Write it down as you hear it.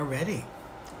ready.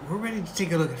 We're ready to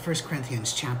take a look at 1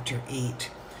 Corinthians chapter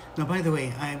 8. Now, by the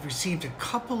way, I've received a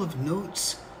couple of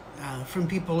notes from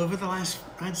people over the last,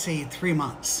 I'd say, 3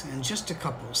 months, and just a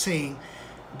couple saying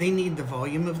they need the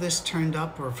volume of this turned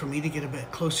up or for me to get a bit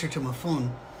closer to my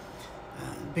phone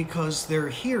because their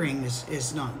hearing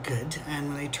is not good, and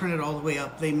when they turn it all the way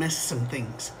up, they miss some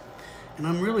things. And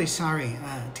I'm really sorry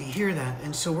to hear that,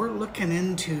 and so we're looking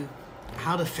into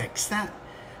how to fix that.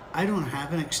 I don't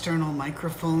have an external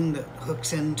microphone that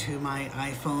hooks into my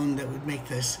iPhone that would make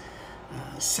this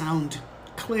sound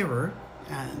clearer,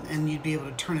 and you'd be able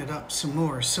to turn it up some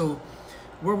more. So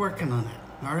we're working on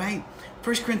it, all right?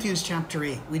 1 Corinthians chapter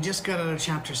 8. We just got out of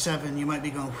chapter 7. You might be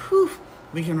going, whew,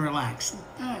 we can relax.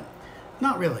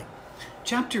 Not really.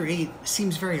 Chapter 8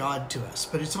 seems very odd to us,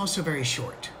 but it's also very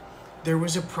short. There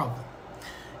was a problem.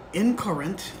 In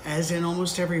Corinth, as in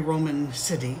almost every Roman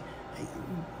city,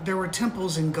 there were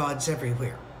temples and gods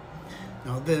everywhere.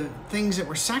 Now, the things that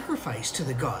were sacrificed to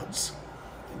the gods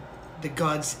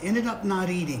ended up not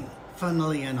eating,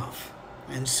 funnily enough.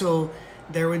 And so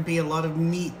there would be a lot of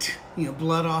meat,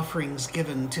 blood offerings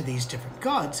given to these different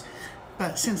gods.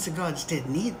 But since the gods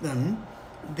didn't eat them,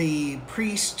 the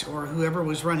priest or whoever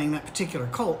was running that particular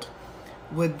cult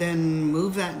would then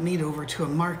move that meat over to a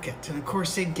market. And of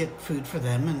course, they'd get food for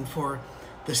them and for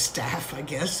the staff, I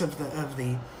guess, of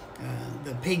the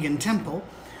pagan temple,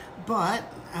 but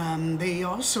they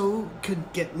also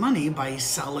could get money by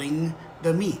selling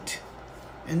the meat,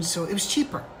 and so it was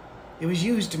cheaper. It was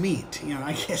used meat,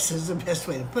 I guess is the best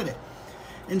way to put it.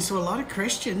 And so a lot of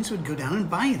Christians would go down and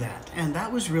buy that, and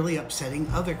that was really upsetting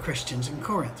other Christians in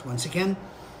Corinth. Once again,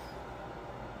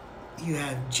 you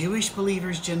have Jewish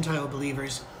believers, Gentile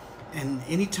believers, and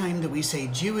anytime that we say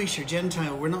Jewish or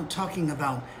Gentile, we're not talking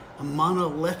about a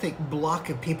monolithic block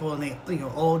of people, and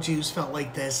all Jews felt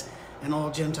like this and all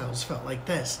Gentiles felt like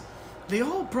this. They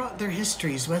all brought their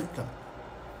histories with them.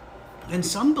 And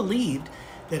some believed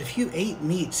that if you ate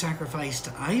meat sacrificed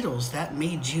to idols, that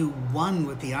made you one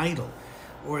with the idol,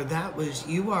 or that was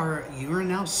you are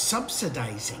now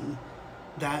subsidizing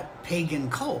that pagan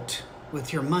cult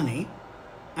with your money,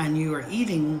 and you are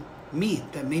eating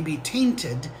meat that may be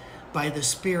tainted by the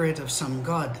spirit of some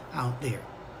god out there.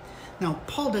 Now,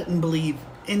 Paul didn't believe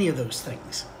any of those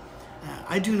things.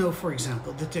 I do know, for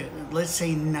example, that let's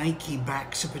say Nike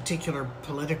backs a particular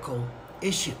political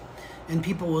issue, and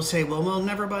people will say, well, we'll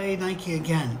never buy Nike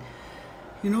again.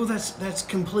 That's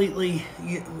completely,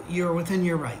 you're within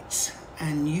your rights,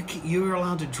 and you're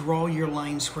allowed to draw your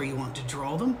lines where you want to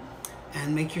draw them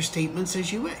and make your statements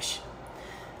as you wish.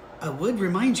 I would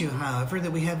remind you, however,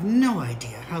 that we have no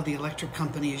idea how the electric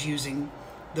company is using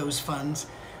those funds.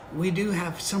 We do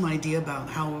have some idea about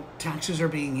how taxes are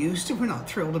being used, and we're not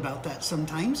thrilled about that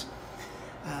sometimes.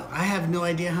 I have no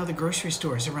idea how the grocery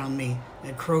stores around me,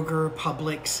 at Kroger,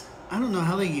 Publix, I don't know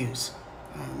how they use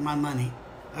my money.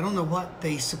 I don't know what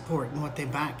they support and what they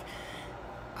back.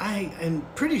 I am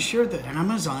pretty sure that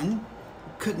Amazon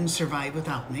couldn't survive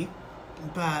without me,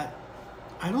 but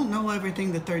I don't know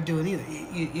everything that they're doing either.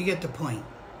 You get the point.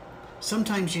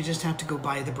 Sometimes you just have to go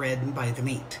buy the bread and buy the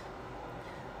meat.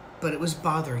 But it was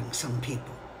bothering some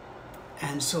people.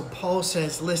 And so Paul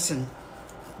says, listen,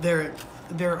 there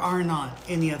are not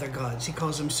any other gods. He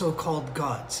calls them so-called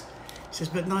gods. He says,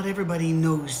 but not everybody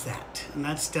knows that. And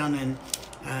that's down in,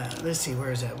 let's see,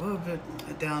 where is that? Well,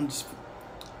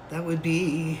 that would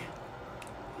be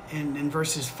in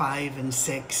verses 5 and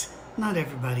 6. Not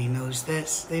everybody knows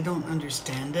this. They don't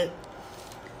understand it.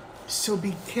 So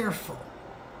be careful.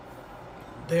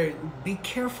 Be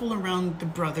careful around the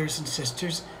brothers and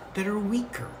sisters that are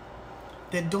weaker,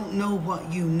 that don't know what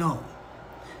you know.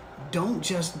 Don't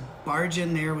just barge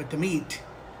in there with the meat.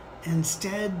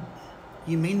 Instead,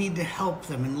 you may need to help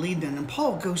them and lead them. And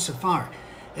Paul goes so far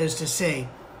as to say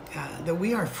that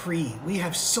we are free. We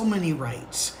have so many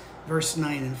rights, verse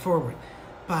 9 and forward.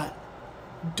 But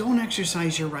don't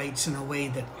exercise your rights in a way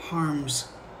that harms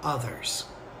others.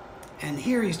 And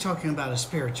here he's talking about a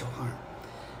spiritual harm.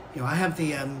 I have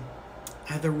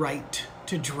the right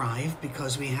to drive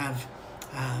because we have,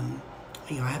 I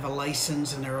have a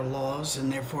license and there are laws,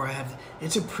 and therefore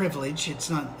it's a privilege. It's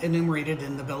not enumerated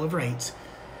in the Bill of Rights,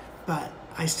 but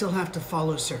I still have to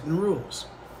follow certain rules.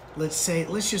 Let's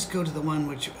just go to the one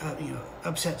which,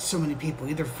 upsets so many people,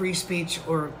 either free speech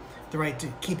or the right to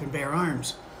keep and bear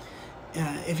arms.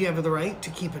 If you have the right to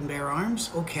keep and bear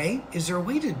arms, okay. Is there a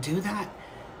way to do that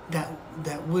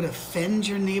would offend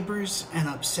your neighbors and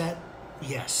upset?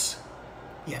 Yes.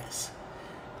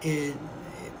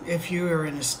 If you are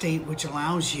in a state which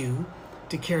allows you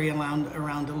to carry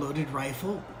around a loaded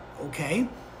rifle, okay.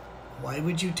 Why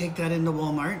would you take that into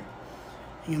Walmart?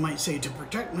 You might say, to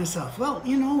protect myself. Well,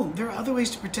 you know, there are other ways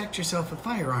to protect yourself with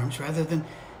firearms rather than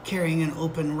carrying an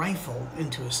open rifle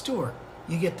into a store.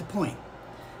 You get the point.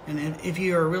 And if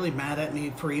you are really mad at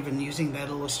me for even using that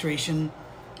illustration,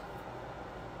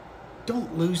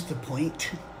 don't lose the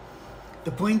point.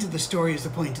 The point of the story is the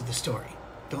point of the story.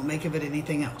 Don't make of it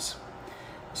anything else.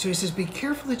 So he says, be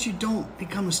careful that you don't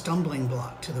become a stumbling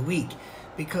block to the weak.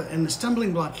 And the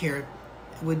stumbling block here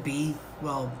would be,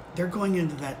 well, they're going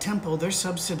into that temple, they're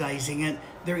subsidizing it,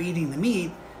 they're eating the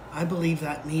meat. I believe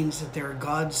that means that there are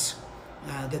gods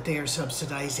that they are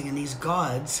subsidizing, and these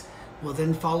gods will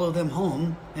then follow them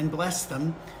home and bless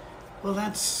them. Well,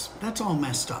 that's all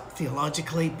messed up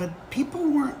theologically, but people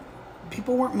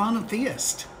weren't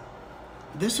monotheist.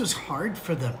 This was hard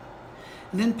for them.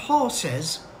 And then Paul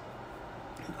says,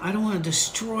 I don't want to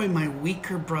destroy my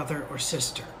weaker brother or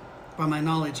sister by my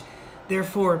knowledge.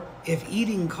 Therefore, if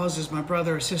eating causes my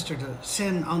brother or sister to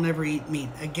sin, I'll never eat meat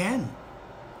again.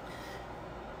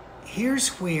 Here's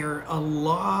where a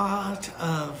lot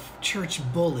of church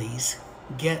bullies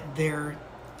get their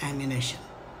ammunition.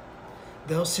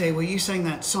 They'll say, well, you sang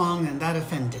that song and that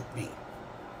offended me.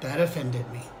 That offended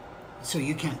me. So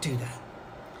you can't do that.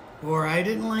 Or I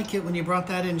didn't like it when you brought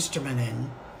that instrument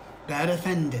in. That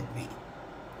offended me.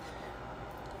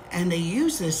 And they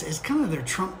use this as kind of their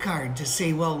trump card to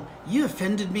say, well, you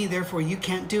offended me, therefore you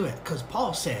can't do it. Because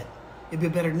Paul said it'd be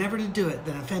better never to do it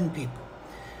than offend people.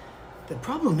 The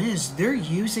problem is they're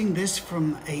using this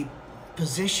from a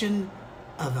position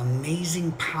of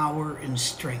amazing power and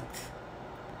strength.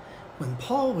 When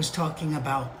Paul was talking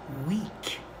about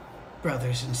weak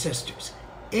brothers and sisters,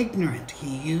 ignorant,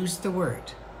 he used the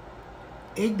word.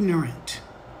 Ignorant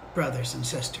brothers and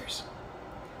sisters.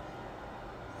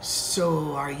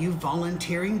 So are you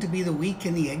volunteering to be the weak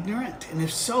and the ignorant? And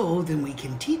if so, then we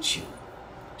can teach you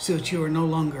so that you are no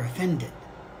longer offended.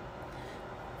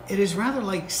 It is rather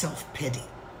like self-pity.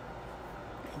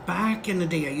 Back in the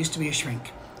day, I used to be a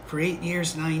shrink. For 8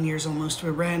 years, 9 years almost, we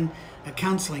ran a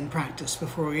counseling practice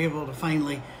before we were able to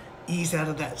finally ease out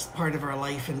of that part of our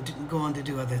life and go on to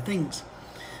do other things.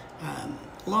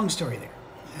 Long story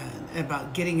there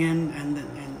about getting in,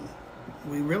 and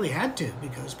we really had to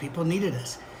because people needed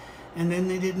us. And then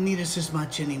they didn't need us as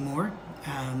much anymore.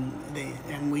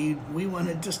 We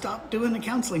wanted to stop doing the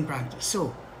counseling practice.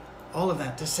 So all of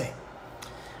that to say,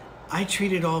 I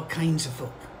treated all kinds of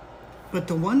folk. But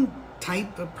the one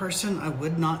type of person I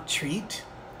would not treat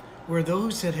were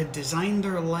those that had designed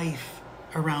their life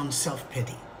around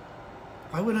self-pity.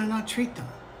 Why would I not treat them?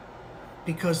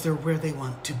 Because they're where they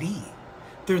want to be.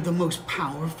 They're the most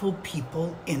powerful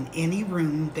people in any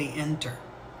room they enter.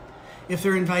 If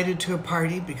they're invited to a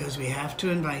party, because we have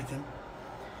to invite them,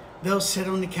 they'll sit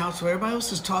on the couch where everybody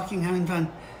else is talking, having fun,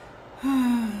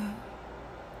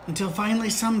 until finally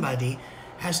somebody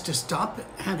has to stop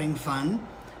having fun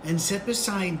and sit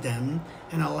beside them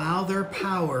and allow their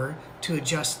power to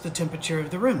adjust the temperature of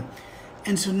the room.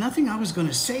 And so nothing I was going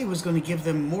to say was going to give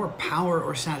them more power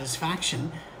or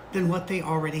satisfaction than what they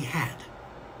already had.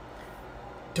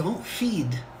 Don't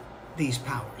feed these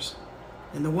powers.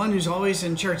 And the one who's always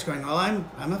in church going, well,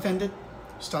 I'm offended.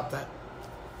 Stop that.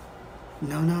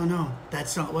 No.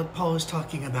 That's not what Paul is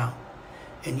talking about.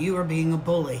 And you are being a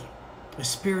bully, a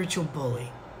spiritual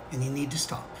bully, and you need to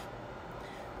stop.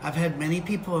 I've had many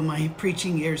people in my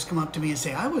preaching years come up to me and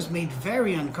say, I was made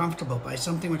very uncomfortable by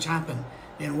something which happened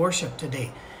in worship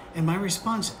today. And my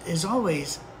response is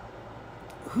always,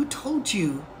 who told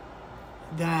you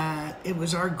that it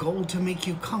was our goal to make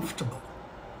you comfortable?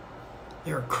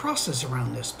 There are crosses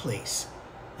around this place.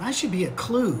 That should be a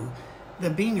clue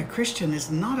that being a Christian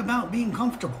is not about being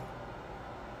comfortable.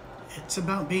 It's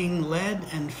about being led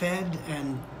and fed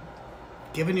and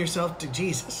giving yourself to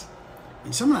Jesus.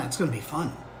 And some of that's going to be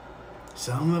fun.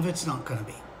 Some of it's not going to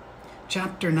be.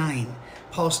 Chapter 9,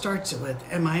 Paul starts it with,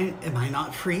 Am I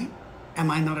not free?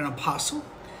 Am I not an apostle?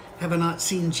 Have I not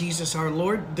seen Jesus our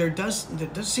Lord? There does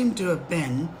seem to have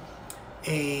been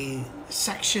a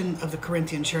section of the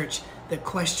Corinthian church that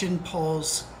questioned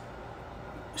Paul's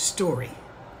story,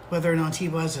 whether or not he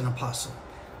was an apostle.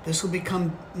 This will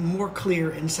become more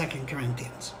clear in 2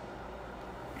 Corinthians.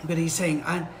 But he's saying,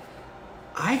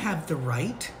 I have the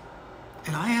right,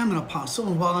 and I am an apostle,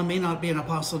 and while I may not be an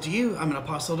apostle to you, I'm an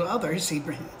apostle to others. He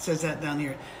says that down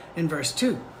here in verse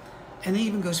 2. And he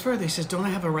even goes further. He says, don't I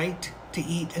have a right to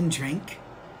eat and drink?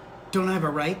 Don't I have a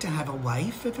right to have a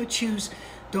wife if I choose?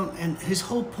 And his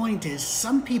whole point is,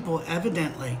 some people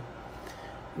evidently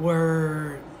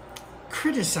were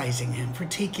criticizing him for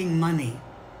taking money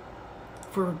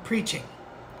for preaching,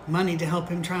 money to help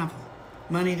him travel,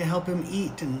 money to help him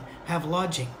eat and have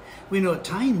lodging. We know at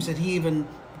times that he even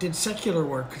did secular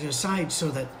work aside so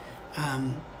that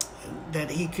that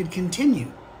he could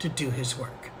continue to do his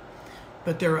work.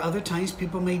 But there are other times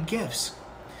people made gifts.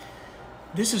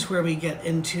 This is where we get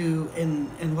into,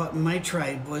 in what my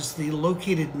tribe was the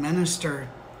located minister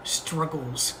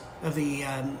struggles of the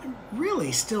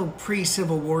really still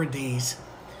pre-Civil War days,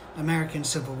 American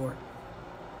Civil War,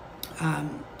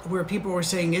 where people were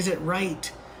saying, is it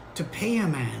right to pay a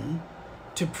man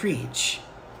to preach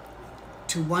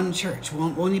to one church?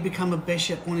 Won't he become a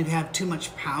bishop? Won't he have too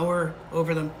much power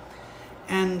over them?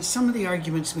 And some of the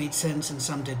arguments made sense and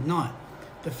some did not.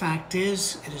 The fact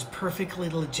is, it is perfectly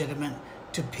legitimate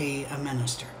to pay a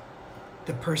minister.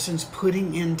 The person's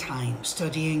putting in time,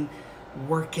 studying,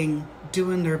 working,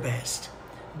 doing their best.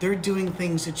 They're doing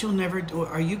things that you'll never do.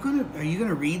 Are you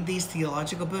gonna read these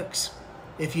theological books?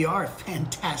 If you are,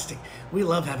 fantastic. We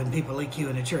love having people like you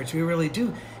in a church. We really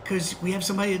do, because we have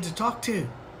somebody to talk to.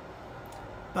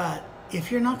 But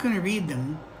if you're not going to read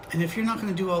them, and if you're not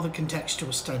going to do all the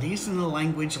contextual studies and the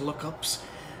language lookups,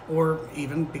 or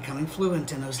even becoming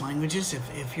fluent in those languages,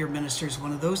 if your minister is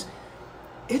one of those,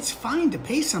 it's fine to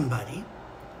pay somebody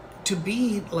to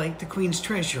be like the Queen's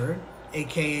treasurer,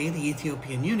 aka the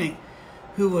Ethiopian eunuch,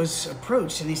 who was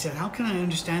approached and he said, how can I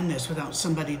understand this without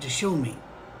somebody to show me?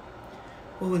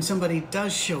 Well, when somebody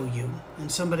does show you,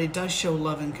 and somebody does show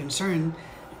love and concern,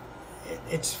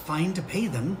 it's fine to pay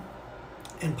them.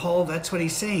 And Paul, that's what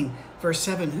he's saying. Verse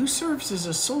 7, who serves as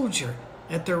a soldier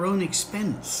at their own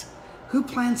expense? Who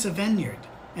plants a vineyard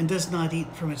and does not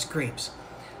eat from its grapes?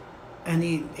 And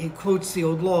he quotes the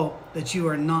old law that you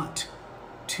are not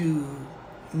to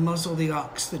muzzle the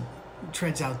ox that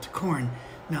treads out the corn.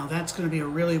 Now, that's going to be a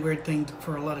really weird thing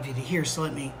for a lot of you to hear, so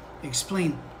let me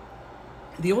explain.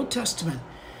 The Old Testament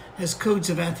has codes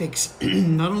of ethics,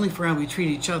 not only for how we treat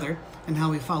each other and how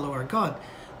we follow our God,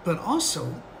 but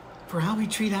also for how we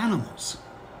treat animals.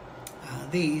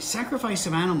 The sacrifice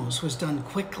of animals was done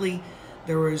quickly.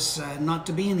 There was not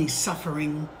to be any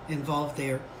suffering involved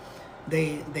there.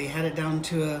 They had it down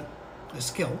to a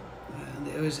skill.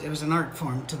 It was an art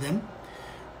form to them.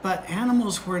 But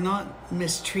animals were not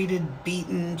mistreated,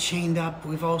 beaten, chained up.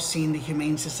 We've all seen the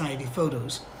Humane Society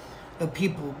photos of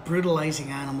people brutalizing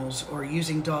animals or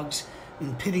using dogs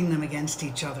and pitting them against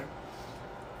each other.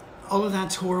 All of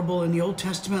that's horrible, and the Old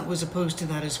Testament was opposed to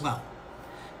that as well.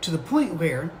 To the point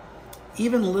where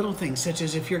even little things, such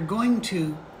as if you're going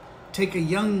to take a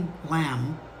young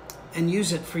lamb and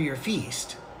use it for your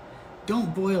feast,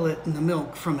 don't boil it in the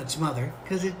milk from its mother,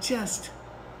 because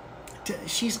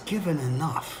she's given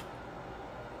enough.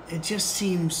 It just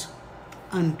seems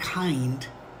unkind.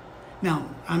 Now,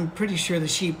 I'm pretty sure the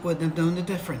sheep wouldn't have known the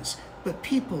difference, but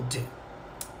people do.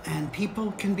 And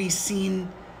people can be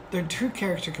seen, their true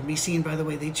character can be seen by the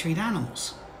way they treat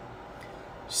animals.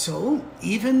 So,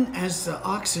 even as the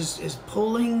ox is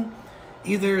pulling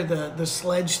either the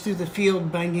sledge through the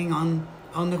field, banging on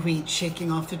the wheat,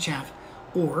 shaking off the chaff,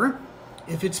 or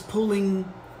if it's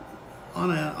pulling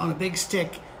on a big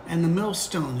stick and the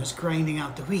millstone is grinding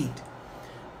out the wheat,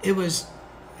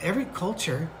 every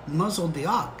culture muzzled the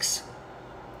ox,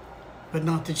 but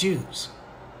not the Jews.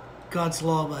 God's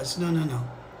law was, no,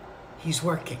 he's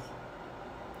working.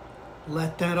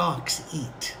 Let that ox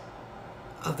eat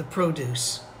of the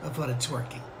produce of what it's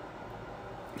working.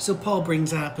 So Paul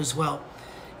brings that up as well.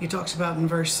 He talks about in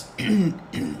verse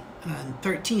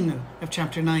 13 of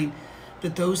chapter 9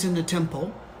 that those in the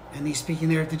temple, and he's speaking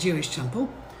there of the Jewish temple,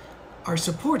 are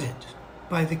supported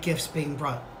by the gifts being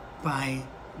brought by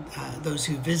those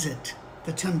who visit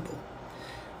the temple.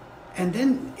 And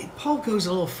then Paul goes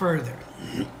a little further.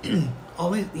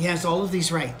 He has all of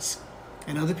these rights,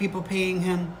 and other people paying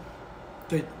him,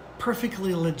 they're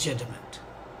perfectly legitimate.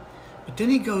 But then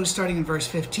he goes, starting in verse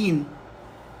 15,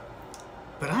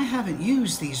 but I haven't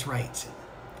used these rights,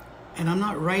 and I'm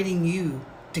not writing you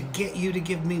to get you to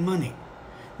give me money.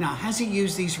 Now, has he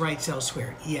used these rights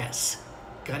elsewhere? Yes.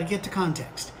 Got to get the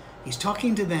context. He's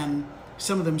talking to them,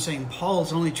 some of them saying,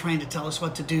 Paul's only trying to tell us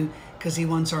what to do because he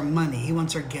wants our money, he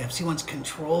wants our gifts, he wants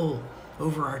control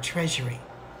over our treasury.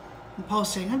 And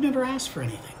Paul's saying, I've never asked for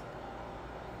anything.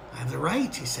 I have the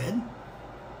right, he said,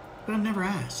 but I've never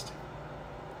asked.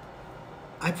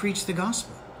 I preach the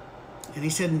gospel. And he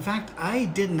said, in fact, I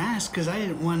didn't ask because I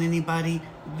didn't want anybody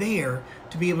there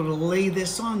to be able to lay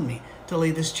this on me, to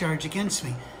lay this charge against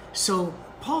me. So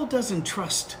Paul doesn't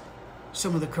trust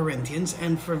some of the Corinthians,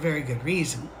 and for a very good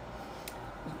reason.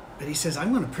 But he says,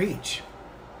 I'm going to preach,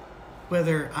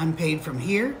 whether I'm paid from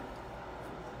here,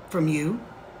 from you,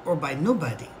 or by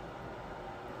nobody.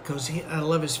 Because I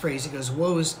love his phrase. He goes,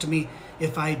 woe is to me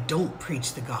if I don't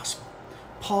preach the gospel.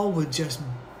 Paul would just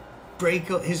break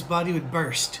out, his body would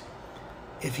burst.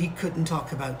 if he couldn't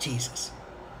talk about Jesus.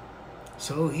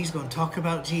 So he's going to talk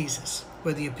about Jesus,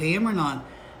 whether you pay him or not,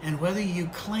 and whether you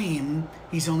claim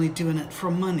he's only doing it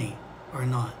for money or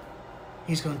not.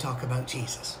 He's going to talk about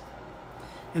Jesus.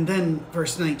 And then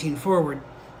verse 19 forward,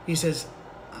 he says,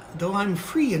 though I'm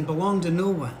free and belong to no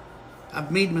one,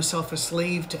 I've made myself a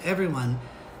slave to everyone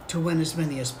to win as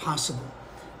many as possible.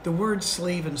 The words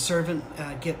slave and servant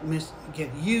get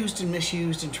used and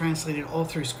misused and translated all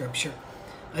through Scripture.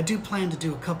 I do plan to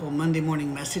do a couple Monday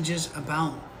morning messages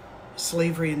about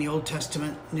slavery in the Old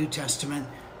Testament, New Testament,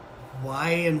 why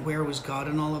and where was God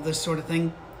and all of this sort of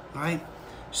thing. All right?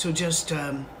 So just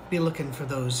be looking for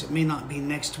those. It may not be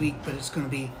next week, but it's going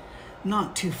to be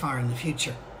not too far in the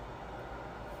future.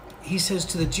 He says,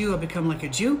 to the Jew, I become like a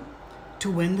Jew to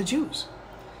win the Jews.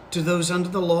 To those under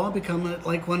the law, become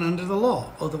like one under the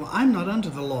law, although I'm not under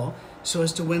the law, so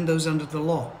as to win those under the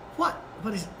law. What?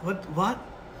 What?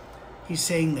 He's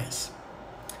saying this.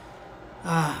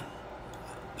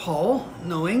 Paul,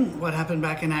 knowing what happened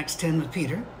back in Acts 10 with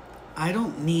Peter, I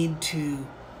don't need to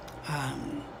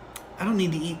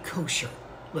eat kosher,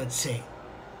 let's say.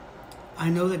 I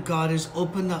know that God has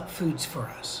opened up foods for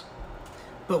us.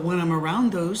 But when I'm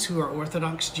around those who are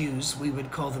Orthodox Jews, we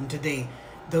would call them today,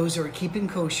 those who are keeping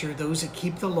kosher, those that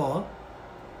keep the law,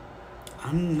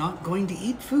 I'm not going to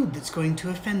eat food that's going to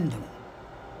offend them.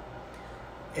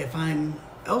 If I'm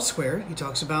elsewhere, he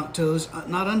talks about those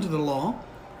not under the law,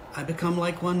 I become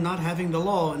like one not having the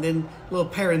law. And then a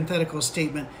little parenthetical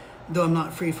statement, though I'm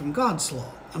not free from God's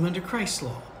law, I'm under Christ's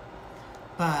law.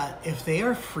 But if they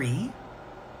are free,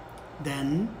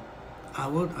 then I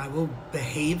will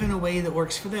behave in a way that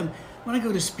works for them. When I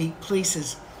go to speak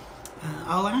places,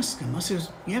 I'll ask them, I says,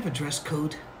 you have a dress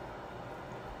code?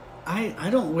 I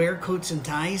don't wear coats and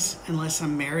ties unless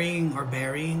I'm marrying or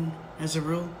burying, as a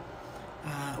rule,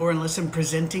 or unless I'm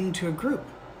presenting to a group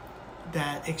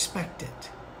that expect it.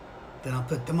 Then I'll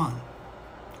put them on.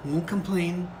 I won't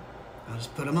complain, I'll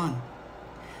just put them on.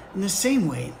 In the same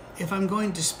way, if I'm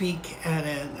going to speak at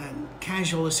a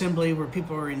casual assembly where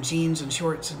people are in jeans and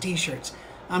shorts and t-shirts,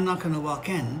 I'm not going to walk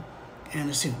in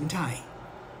a suit and tie.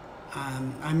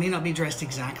 I may not be dressed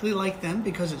exactly like them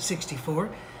because at 64,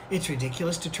 it's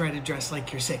ridiculous to try to dress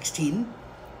like you're 16.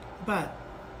 But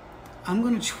I'm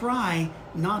going to try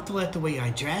not to let the way I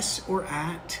dress or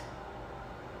act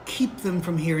keep them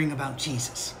from hearing about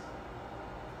Jesus.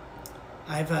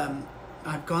 I've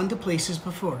gone to places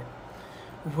before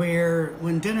where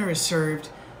when dinner is served,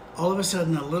 all of a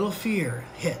sudden a little fear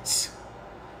hits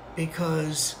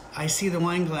because I see the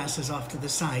wine glasses off to the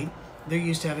side. They're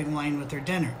used to having wine with their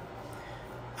dinner.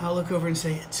 I'll look over and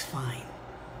say, it's fine.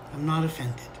 I'm not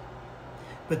offended.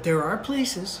 But there are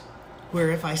places where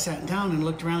if I sat down and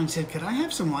looked around and said, could I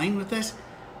have some wine with this?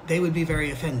 They would be very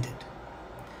offended.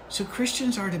 So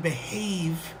Christians are to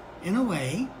behave in a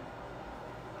way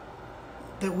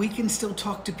that we can still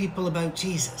talk to people about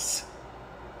Jesus.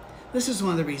 This is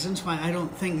one of the reasons why I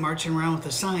don't think marching around with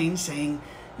a sign saying,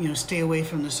 stay away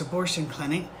from this abortion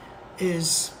clinic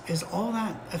is all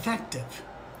that effective.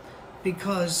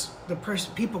 Because the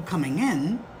people coming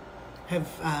in have,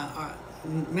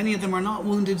 many of them are not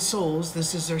wounded souls.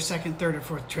 This is their second, third, or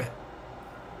fourth trip.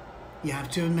 You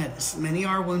have to admit, many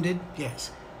are wounded,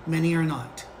 yes. Many are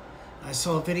not. I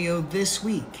saw a video this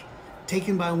week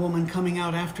taken by a woman coming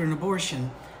out after an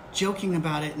abortion, joking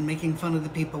about it and making fun of the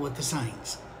people with the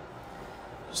signs.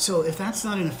 So if that's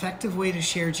not an effective way to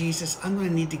share Jesus, I'm going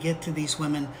to need to get to these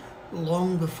women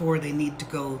long before they need to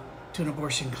go to an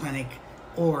abortion clinic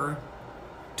or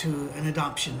to an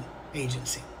adoption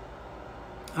agency.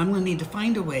 I'm going to need to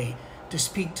find a way to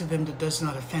speak to them that does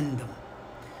not offend them.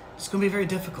 It's going to be very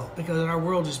difficult because our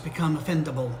world has become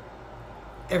offendable.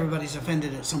 Everybody's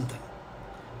offended at something.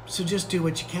 So just do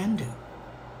what you can do.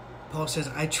 Paul says,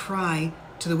 I try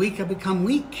to the weak I become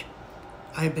weak.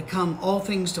 I become all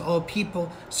things to all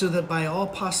people so that by all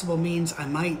possible means I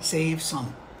might save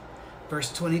some.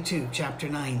 Verse 22, chapter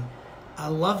 9. I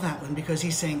love that one because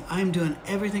he's saying, I'm doing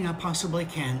everything I possibly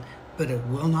can, but it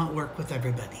will not work with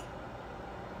everybody.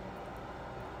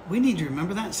 We need to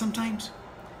remember that sometimes.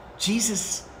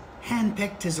 Jesus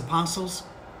handpicked his apostles.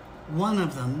 One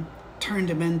of them turned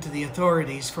him into the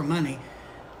authorities for money,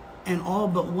 and all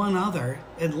but one other,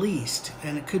 at least,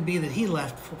 and it could be that he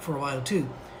left for a while too,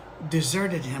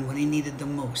 deserted him when he needed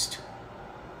them most.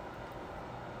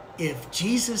 If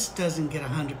Jesus doesn't get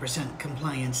 100%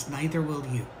 compliance, neither will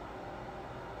you.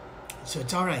 So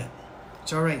it's all right.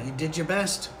 It's all right. You did your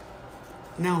best.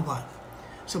 Now what?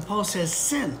 So Paul says,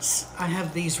 since I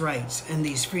have these rights and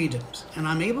these freedoms, and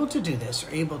I'm able to do this or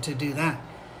able to do that,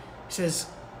 he says,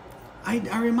 I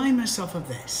remind myself of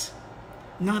this.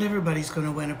 Not everybody's going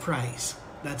to win a prize.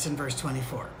 That's in verse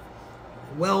 24.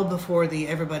 Well before the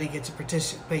everybody gets a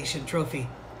participation trophy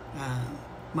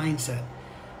mindset.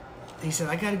 He said,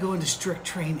 I got to go into strict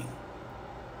training.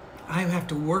 I have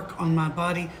to work on my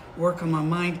body, work on my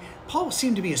mind. Paul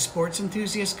seemed to be a sports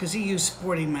enthusiast because he used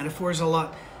sporting metaphors a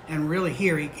lot. And really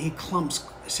here, he clumps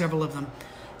several of them.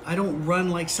 I don't run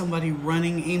like somebody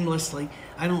running aimlessly.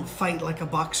 I don't fight like a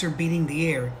boxer beating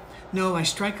the air. No, I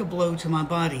strike a blow to my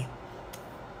body.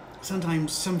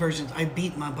 Sometimes, some versions, I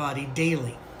beat my body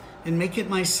daily and make it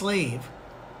my slave.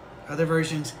 Other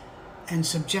versions, and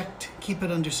keep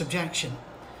it under subjection,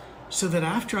 so that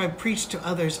after I preach to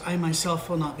others, I myself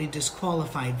will not be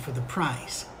disqualified for the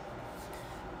prize.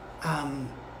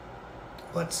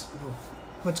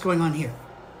 What's going on here?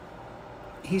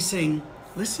 He's saying,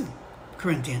 listen,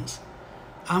 Corinthians,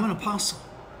 I'm an apostle.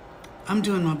 I'm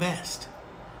doing my best.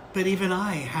 But even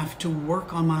I have to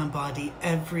work on my body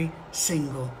every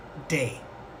single day.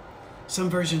 Some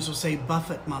versions will say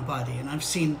buffet my body. And I've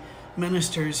seen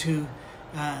ministers who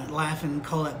laugh and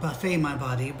call it buffet my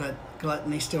body, but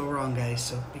gluttony's still wrong, guys,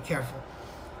 so be careful.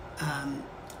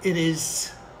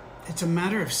 It's a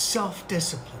matter of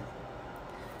self-discipline.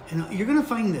 And you're going to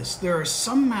find this. There are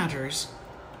some matters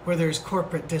where there's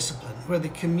corporate discipline, where the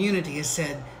community has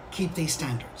said, keep these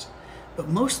standards. But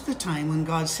most of the time when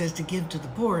God says to give to the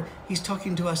poor, he's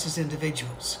talking to us as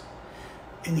individuals.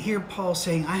 And here Paul's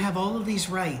saying, I have all of these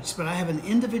rights, but I have an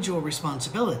individual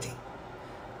responsibility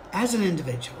as an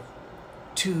individual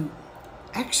to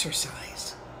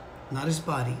exercise, not his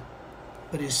body,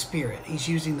 but his spirit. He's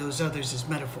using those others as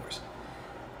metaphors.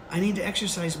 I need to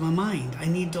exercise my mind. I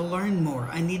need to learn more.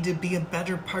 I need to be a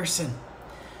better person,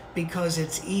 because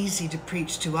it's easy to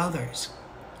preach to others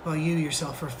while you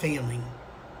yourself are failing.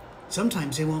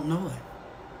 Sometimes they won't know it.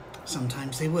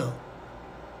 Sometimes they will.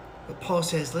 But Paul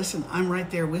says, listen, I'm right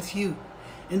there with you.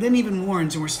 And then even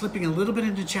warns, and we're slipping a little bit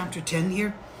into chapter 10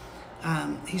 here.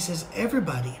 He says,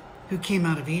 everybody who came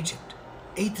out of Egypt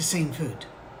ate the same food,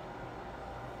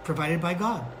 provided by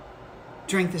God,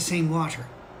 drank the same water,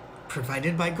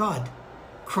 provided by God,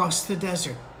 crossed the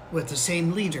desert with the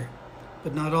same leader,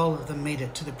 but not all of them made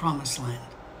it to the promised land.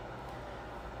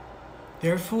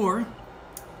 Therefore,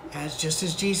 just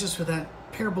as Jesus with that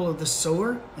parable of the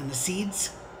sower and the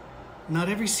seeds, not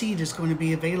every seed is going to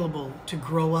be available to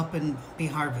grow up and be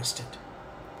harvested.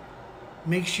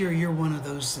 Make sure you're one of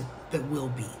those that will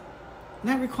be. And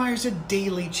that requires a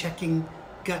daily checking,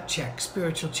 gut check,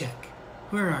 spiritual check.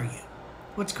 Where are you?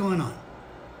 What's going on?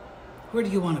 Where do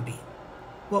you want to be?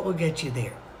 What will get you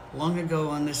there? Long ago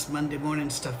on this Monday morning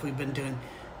stuff we've been doing,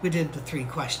 we did the 3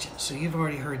 questions. So you've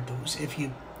already heard those if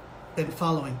you've been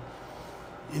following.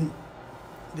 And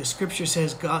the scripture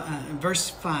says, verse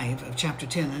 5 of chapter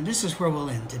 10, and this is where we'll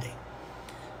end today.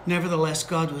 Nevertheless,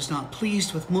 God was not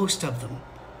pleased with most of them.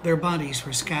 Their bodies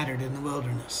were scattered in the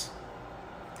wilderness.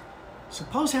 So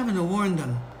Paul's having to warn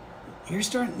them,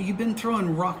 you've been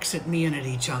throwing rocks at me and at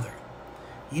each other.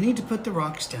 You need to put the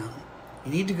rocks down.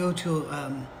 You need to go to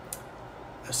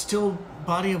a still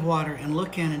body of water and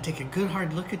look in and take a good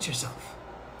hard look at yourself.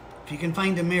 If you can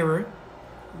find a mirror,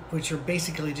 which are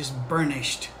basically just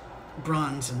burnished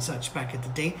bronze and such back at the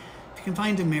day, if you can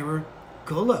find a mirror,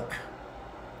 go look.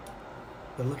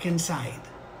 But look inside.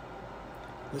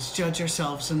 Let's judge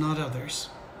ourselves and not others.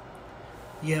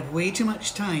 You have way too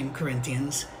much time,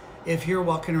 Corinthians, if you're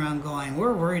walking around going,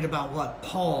 we're worried about what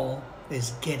Paul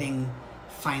is getting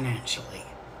financially.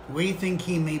 We think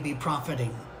he may be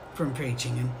profiting from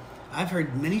preaching. And I've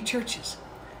heard many churches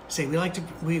say,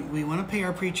 we want to pay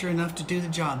our preacher enough to do the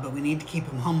job, but we need to keep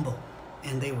him humble.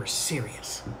 And they were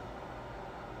serious.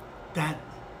 That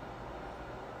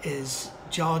is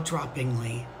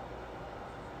jaw-droppingly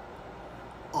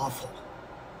awful.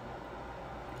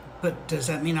 But does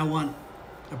that mean I want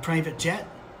a private jet?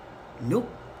 Nope.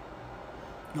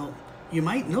 No. You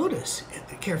might notice,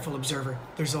 a careful observer,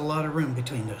 there's a lot of room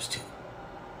between those two.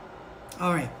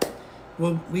 All right.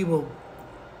 Well, we will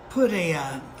put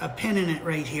a pin in it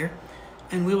right here,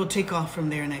 and we will take off from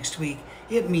there next week.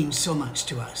 It means so much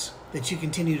to us that you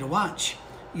continue to watch,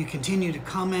 you continue to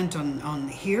comment on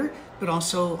here, but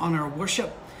also on our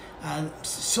worship.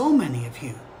 So many of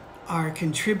you are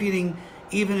contributing,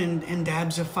 even in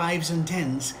dabs of 5s and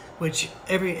 10s, which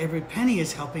every penny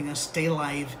is helping us stay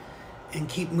alive and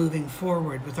keep moving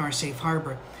forward with our safe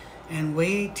harbor. And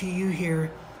wait till you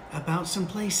hear about some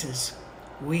places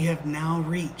we have now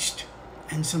reached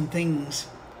and some things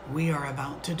we are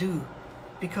about to do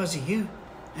because of you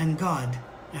and God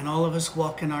and all of us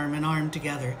walking arm in arm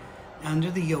together under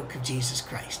the yoke of Jesus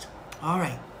Christ. All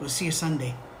right, we'll see you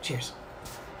Sunday. Cheers.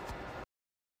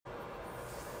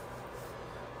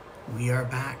 We are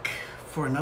back for another